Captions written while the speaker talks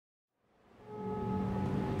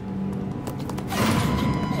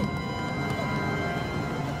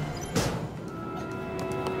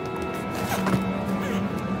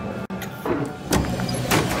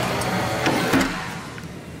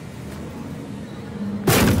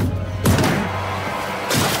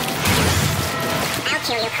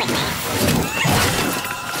kill you quickly.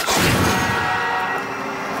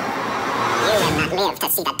 You will not live to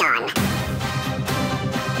see the dawn.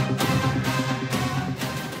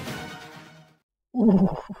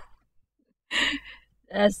 Ooh.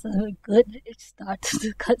 That's a good start to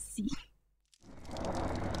the cutscene.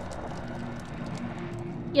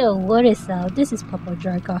 Yo, what is up? This is Papa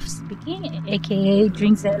Dragoff speaking, aka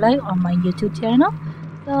Drinks That Light on my YouTube channel.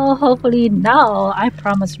 So hopefully now, I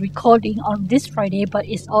promise recording on this Friday, but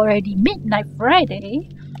it's already midnight Friday.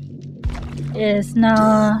 It's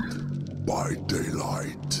now... By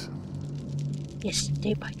daylight. Yes,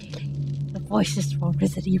 Day by Daylight. The voices from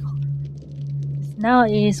Resident Evil. Now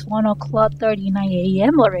is 1:39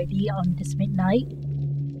 AM already on this midnight.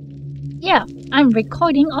 Yeah, I'm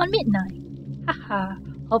recording on midnight. Haha,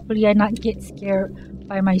 hopefully I not get scared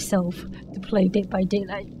by myself to play Dead by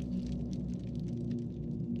Daylight.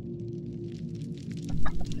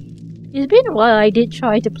 It's been a while. I did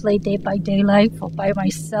try to play Dead by Daylight by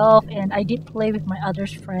myself, and I did play with my other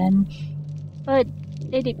friend, but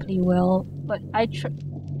they did pretty well. But I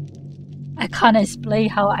can't explain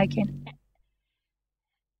how I can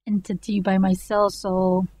entity by myself,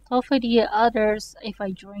 so hopefully the others if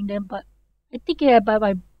I join them, but I think I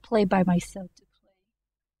play by myself to play.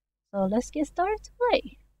 So let's get started to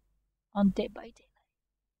play on Dead by Daylight.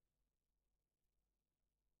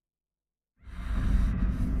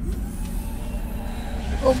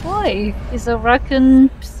 Oh boy, it's a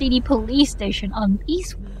Raccoon City police station on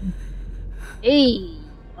Eastwood. Hey,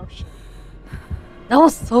 oh shit. That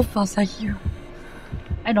was so fast at you.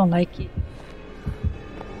 I don't like it.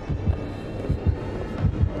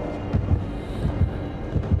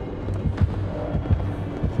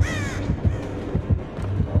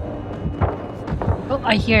 Oh,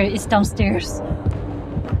 I hear it. It's downstairs.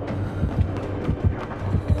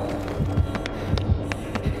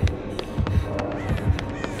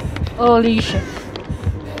 Holy shit.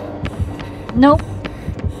 Nope.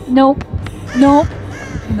 Nope. Nope.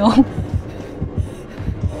 No.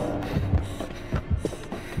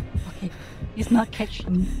 Okay. He's not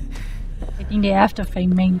catching me. I think they have to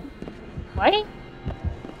find me. Why?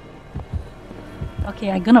 Okay,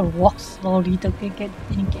 I'm gonna walk slowly to didn't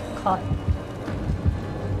get caught.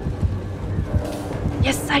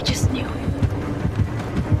 Yes, I just knew it.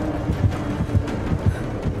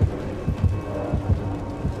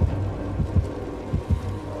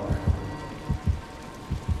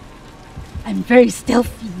 I'm very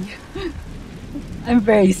stealthy. I'm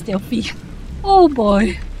very stealthy. Oh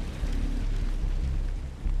boy.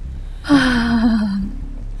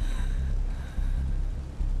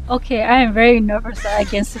 Okay, I am very nervous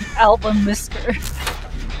against Albert Wesker.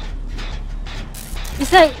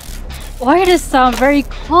 It's like, why does it sound very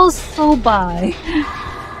close so by?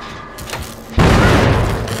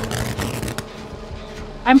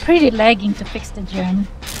 I'm pretty lagging to fix the gen.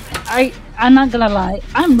 I'm not gonna lie,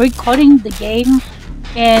 I'm recording the game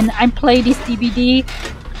and I'm playing this DVD.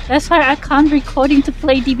 That's why I can't recording to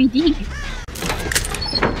play DVD.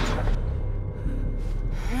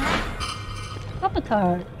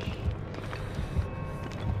 Sabotage.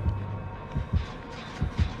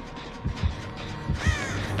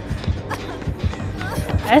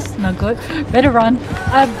 That's not good. Better run.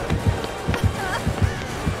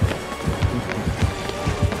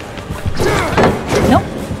 Nope.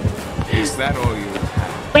 Is that all you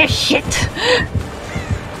have? Well, shit.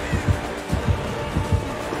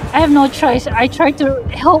 I have no choice. I tried to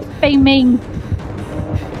help Fei Ming.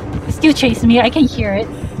 He's still chasing me. I can hear it.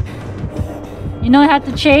 You know how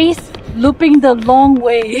to chase? Looping the long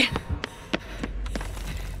way.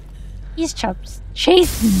 He's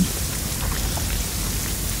chasing me.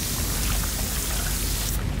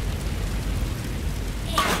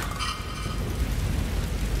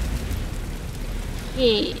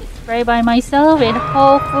 Okay, spray by myself and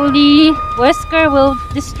hopefully Wesker will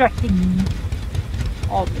distract me.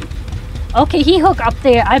 Oh, okay, he hooked up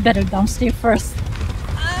there. I better downstairs first.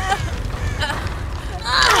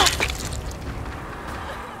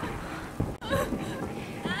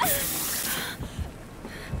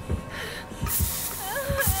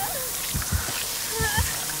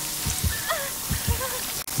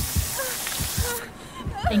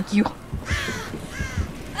 Thank you.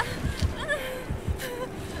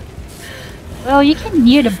 Well, you can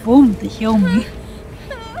near the boom to heal me.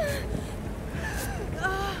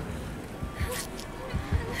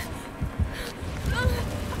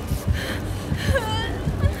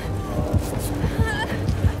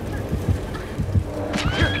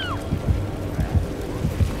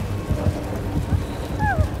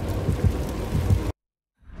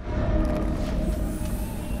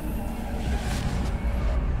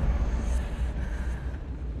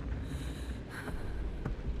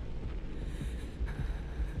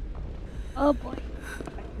 Oh boy.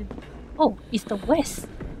 Oh, it's the West.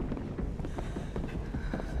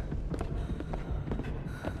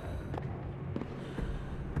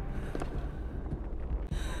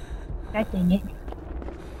 God dang it.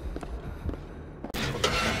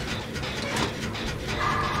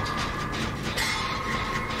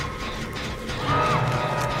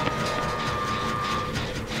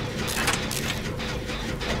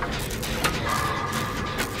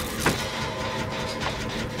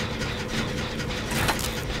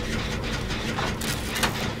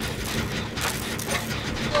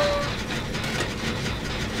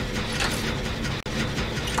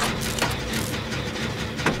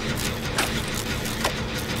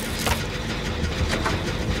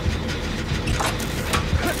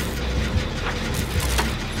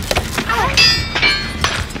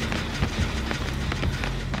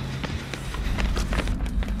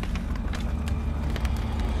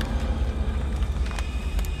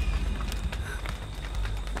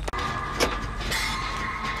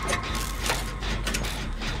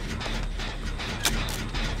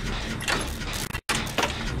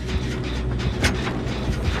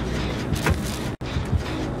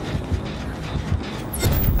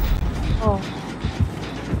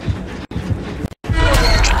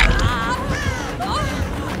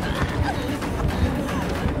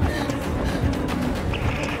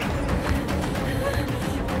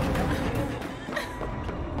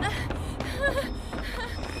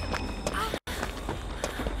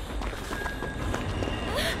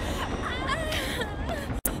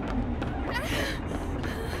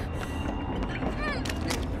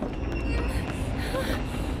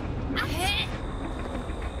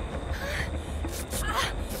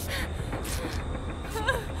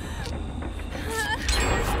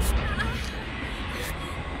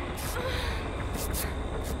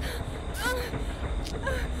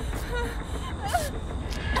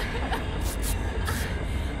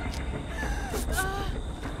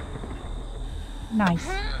 Nice.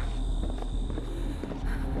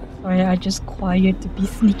 Sorry, I just quiet to be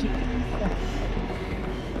sneaky.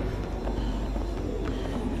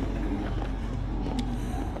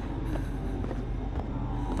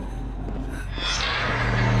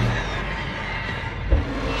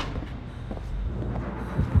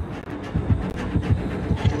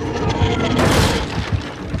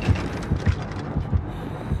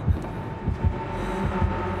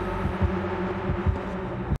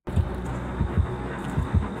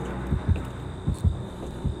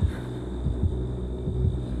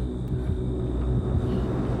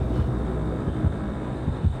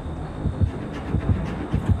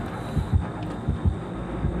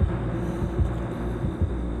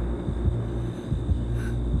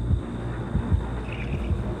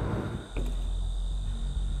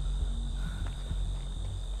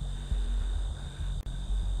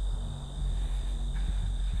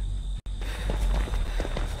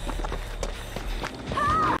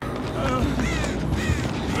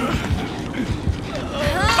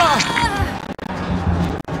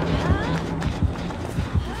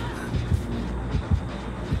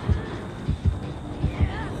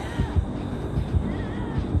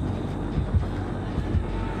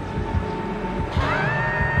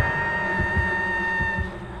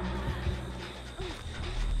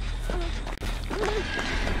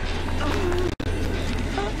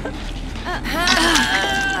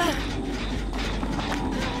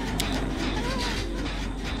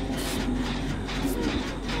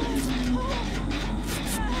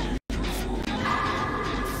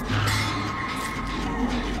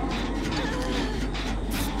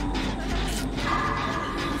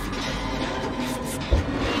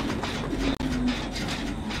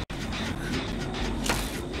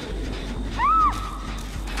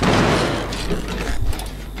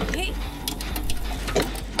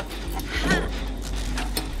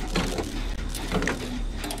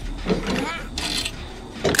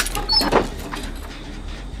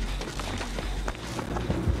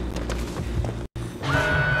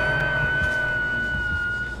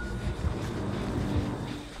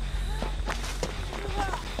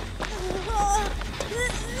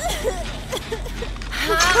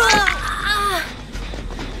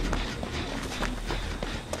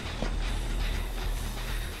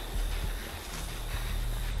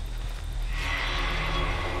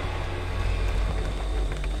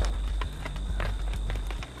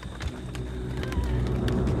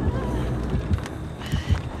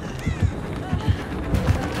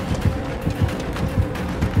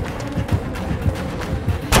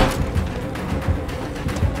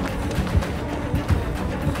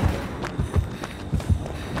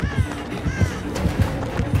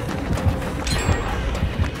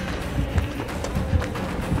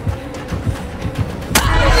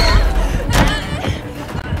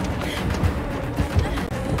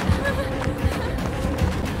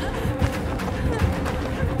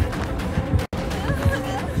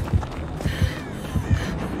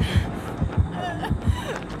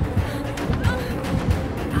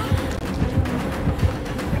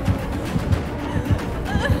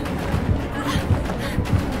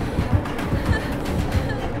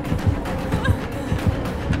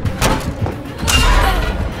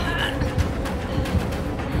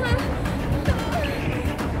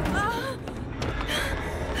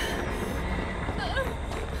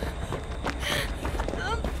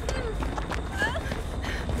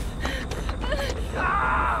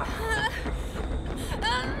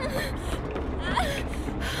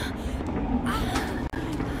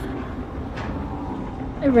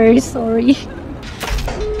 I'm very sorry.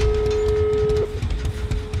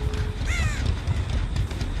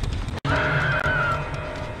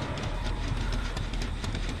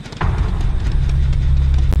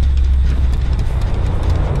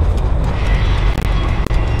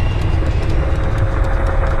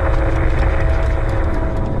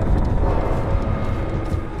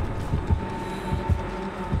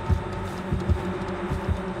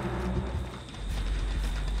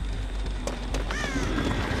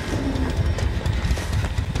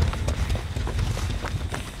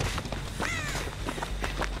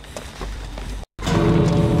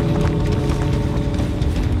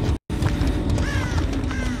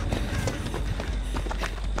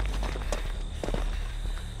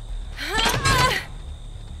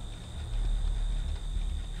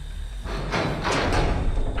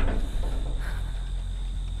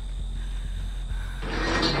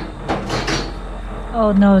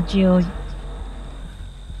 Oh no, Jill.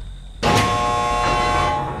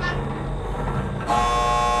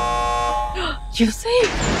 Jill saved!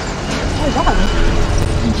 Oh wow.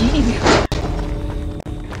 GG.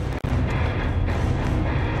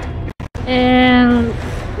 And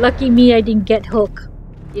lucky me, I didn't get hooked.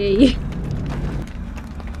 Yay.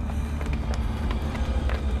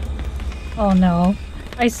 Oh no.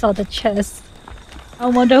 I saw the chest. I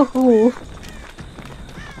wonder who.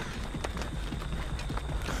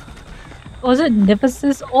 Was it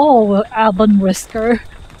Nemesis or Albert Wesker?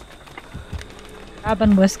 Albert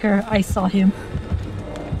Wesker, I saw him.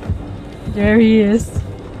 There he is.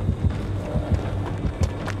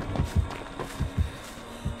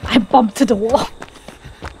 I bumped to the wall.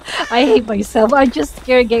 I hate myself. I'm just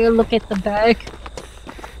scared getting a look at the bag.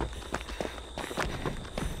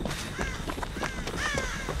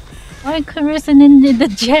 Why Carissa in the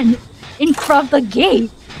gen in front of the gate?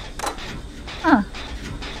 Huh.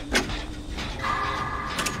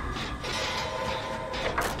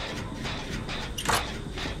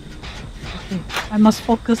 I must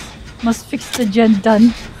focus, must fix the gen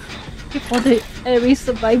done before every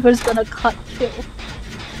survivor's gonna cut kill.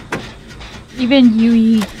 Even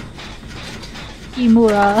Yui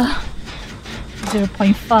Kimura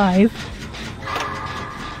 0.5.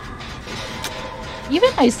 Even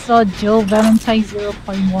I saw Jill Valentine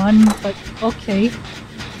 0.1, but okay.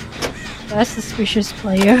 That's suspicious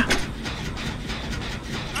player.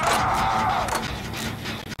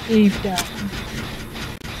 Save that.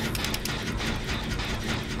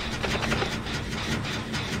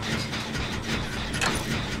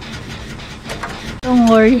 Don't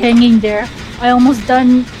worry, hanging there. I almost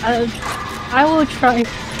done. I will try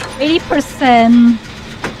 80%.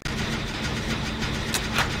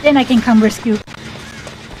 Then I can come rescue.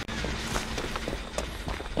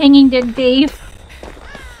 Hanging there, Dave.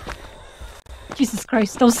 Jesus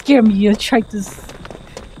Christ! Don't scare me. You try to.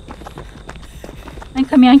 I'm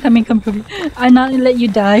coming. Come to me. I'm not gonna let you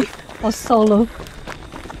die or solo.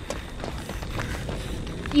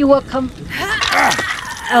 You will come.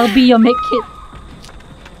 I'll be your mate kid.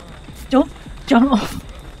 Don't jump off.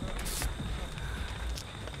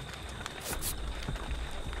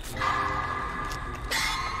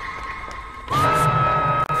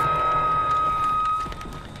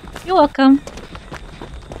 You're welcome.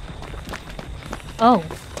 Oh.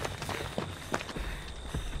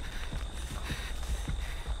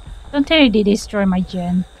 Don't tell me they destroy my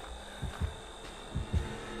gen.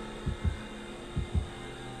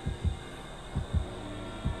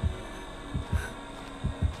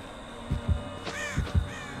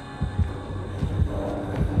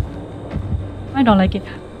 I don't like it.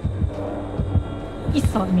 He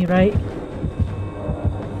sought me, right?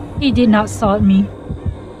 He did not sought me.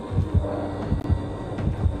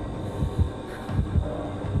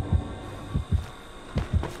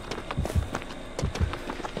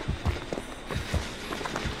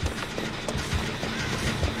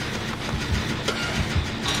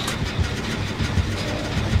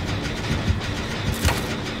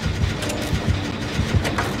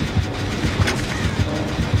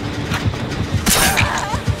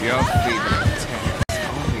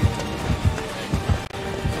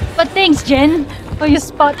 But thanks, Jen, for your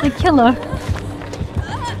spot the killer.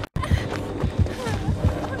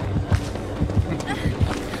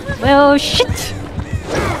 Well, shit!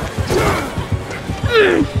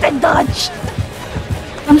 I dodged!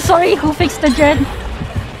 I'm sorry, who fixed the Jen?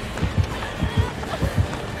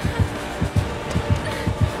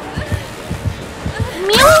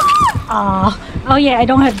 Oh yeah, I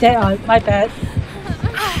don't have that on. My bad.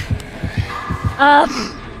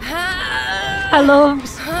 Hello,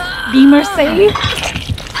 Beamer save.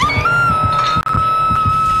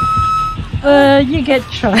 You get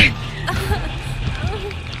tried.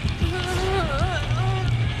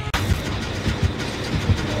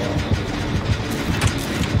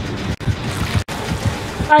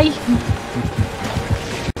 You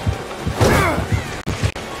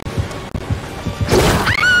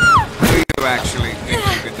actually think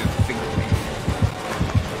you could defeat me?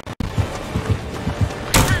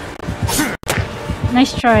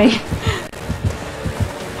 Nice try.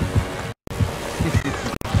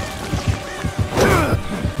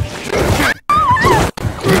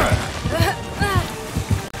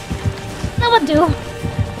 That would do.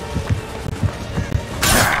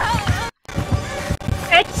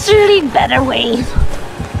 Actually, better wave.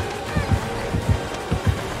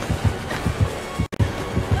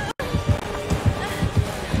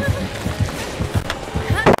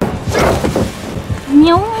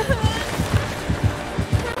 No.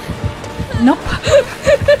 Nope.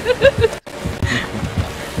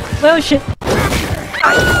 Well, shit.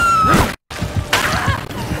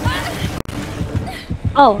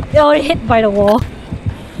 Oh, it already hit by the wall.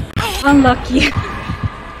 Unlucky.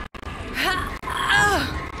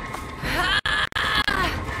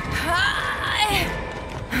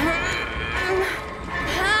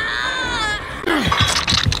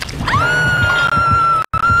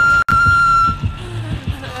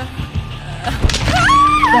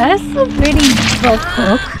 That's a pretty rough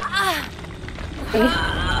hook. Okay.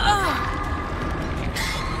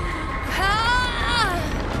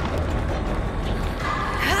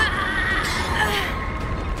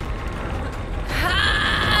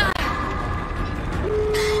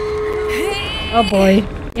 Oh boy,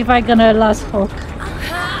 if I gonna last hook.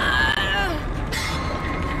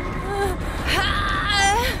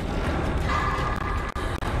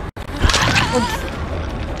 Oops.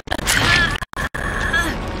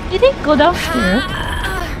 Did it go downstairs?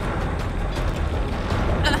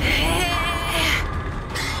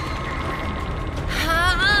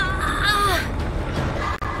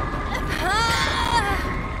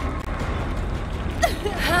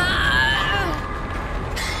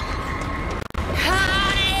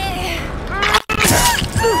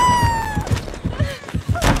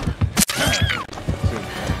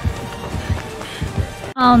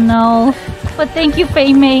 Oh no, but thank you,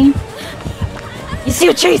 Fei Mei. You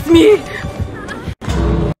still chase me!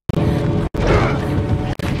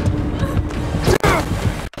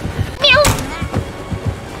 Meow!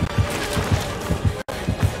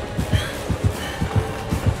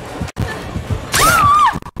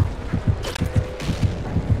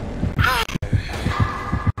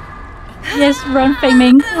 Yes, run, Fei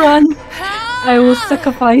Mei, run! I will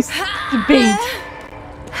sacrifice the bait.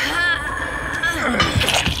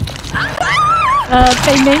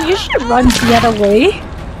 Fei Mei, you should run the other way.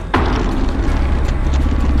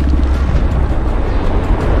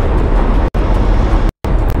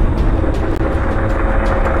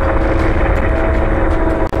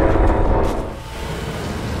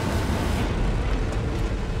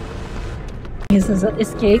 This is an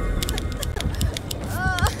escape.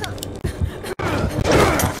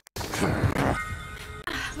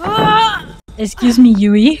 Excuse me,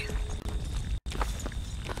 Yui.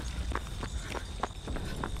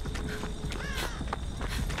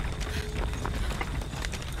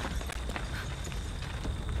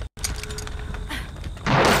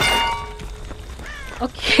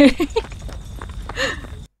 Okay.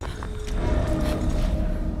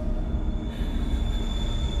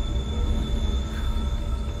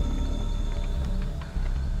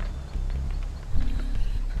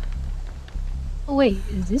 Oh wait,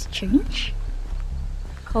 is this change?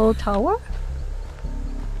 Cold Tower?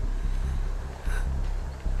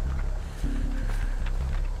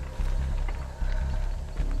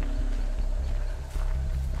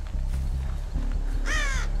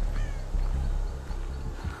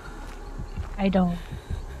 I don't.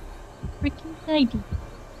 Freaking idea.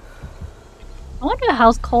 I wonder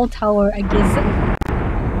how's Cold Tower against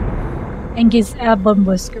Albert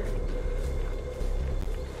Wesker.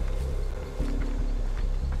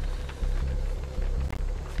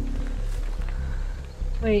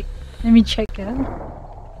 Wait, let me check it.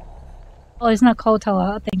 Oh, it's not Cold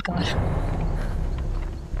Tower, thank God.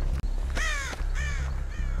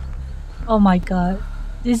 Oh my god.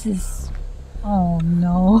 This is... Oh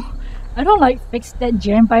no. I don't like fix that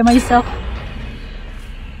gem by myself.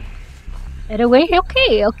 Anyway,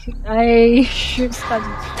 okay. I should start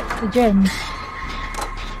the gem.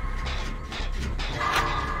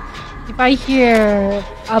 If I hear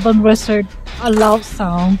Albert Wesker a loud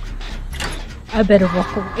sound, I better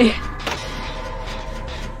walk away.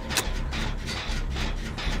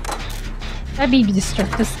 I may be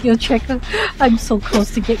distracted skill checker. I'm so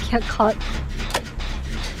close to get caught.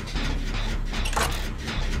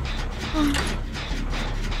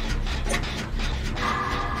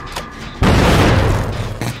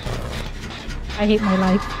 I hate my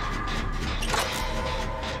life.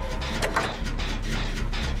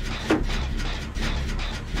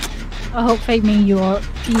 I hope Fate Ming you are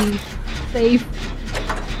be safe.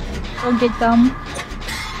 Don't get dumb.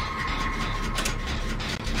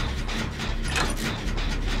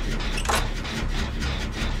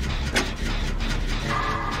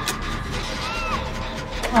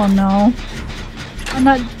 Oh no. I'm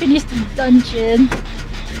not finished the dungeon.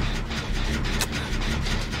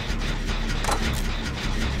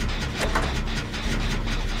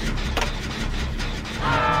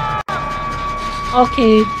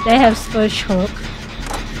 Okay, they have Scourge Hook.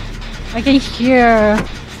 I can hear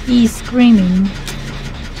Steve screaming.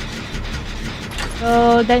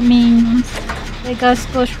 So that means they got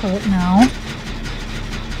Scourge Hook now.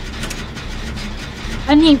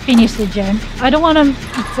 I need to finish the gen. I don't want to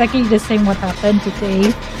exactly the same what happened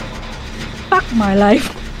today. Fuck my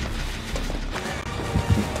life.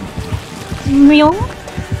 Meow.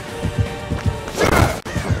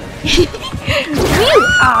 You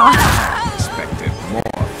are. Expected more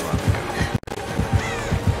from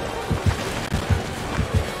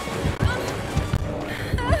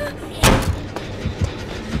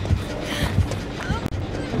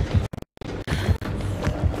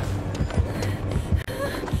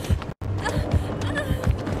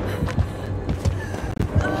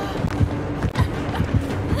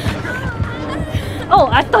Oh,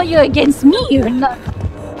 I thought you were against me. You're not.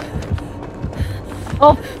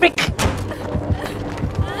 Oh, frick.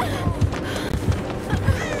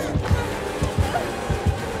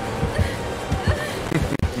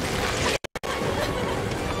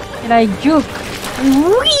 And I juke.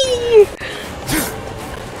 Whee!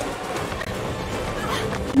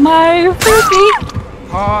 My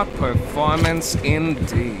baby. poor performance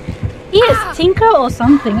indeed. He is Tinker or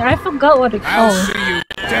something. I forgot what it's I'll called. see you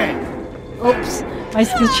dead. Oops, my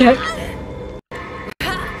skill check.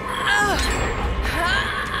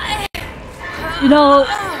 You know,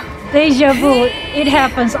 deja vu, it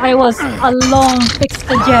happens. I was alone, fixed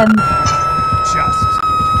the gen. Just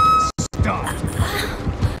stop.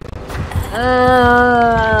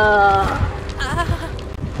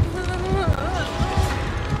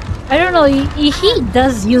 I don't know, he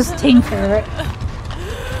does use Tinker.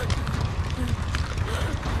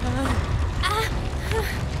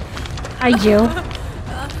 Hi, Jill.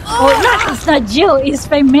 Oh, no, it's not Jill, it's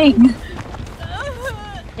Fei Ming.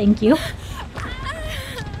 Thank you.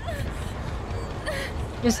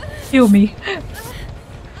 Just heal me.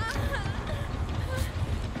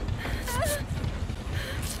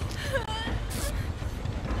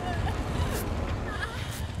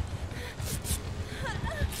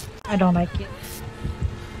 I don't like it.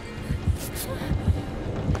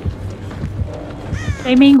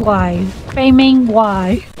 Fei Ming, why? Fei Ming,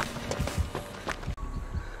 why?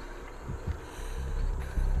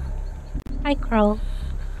 Hi, Crow.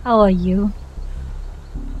 How are you?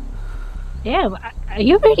 Yeah, are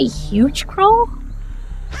you really huge, Crow?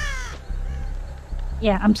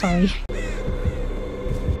 Yeah, I'm sorry.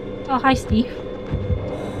 Oh, hi, Steve.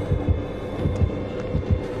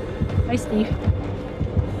 Hi, Steve.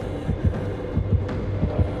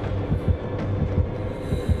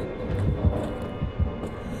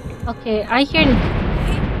 Okay, I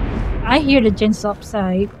hear the gens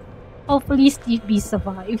upside. Hopefully Steve B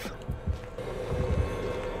survive.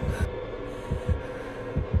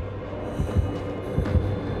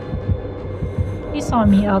 He saw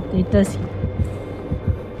me out there, does he?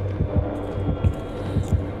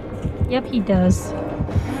 Yep, he does.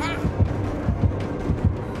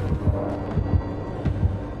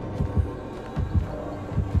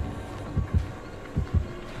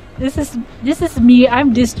 This is me.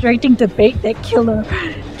 I'm distracting to bait that killer,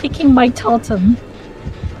 picking my totem.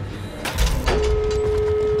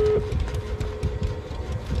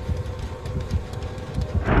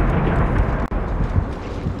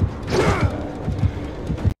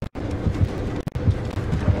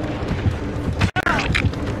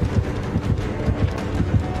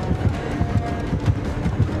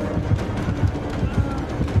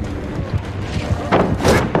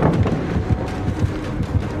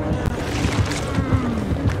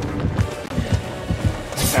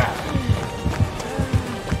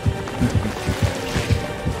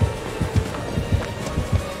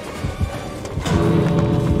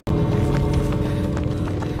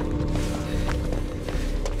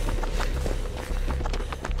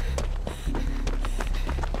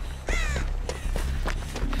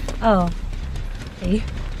 Oh. Okay.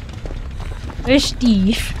 Where's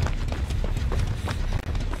Steve?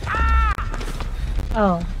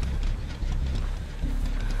 Oh.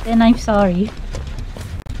 Then I'm sorry.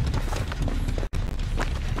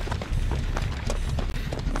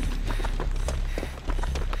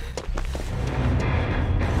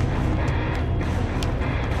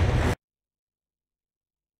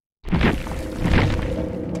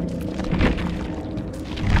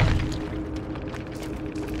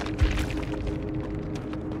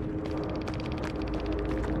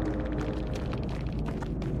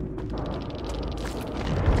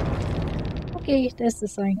 Okay, that's the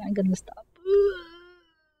sign. I'm gonna stop.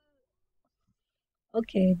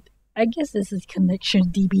 Okay, I guess this is connection.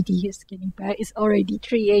 DVD is getting bad. It's already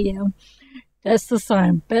 3 a.m. That's the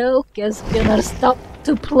sign. Bell is gonna stop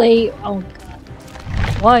to play. Oh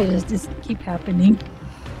god. Why does this keep happening?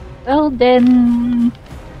 Well then...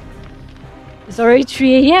 It's already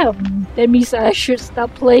 3 a.m. That means I should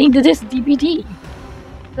stop playing this DVD.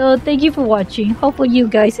 So thank you for watching. Hopefully you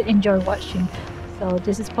guys enjoy watching. So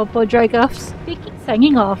this is Popo Dragoff speaking,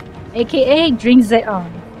 signing off, aka Drink That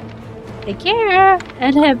On. Take care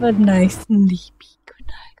and have a nice sleep.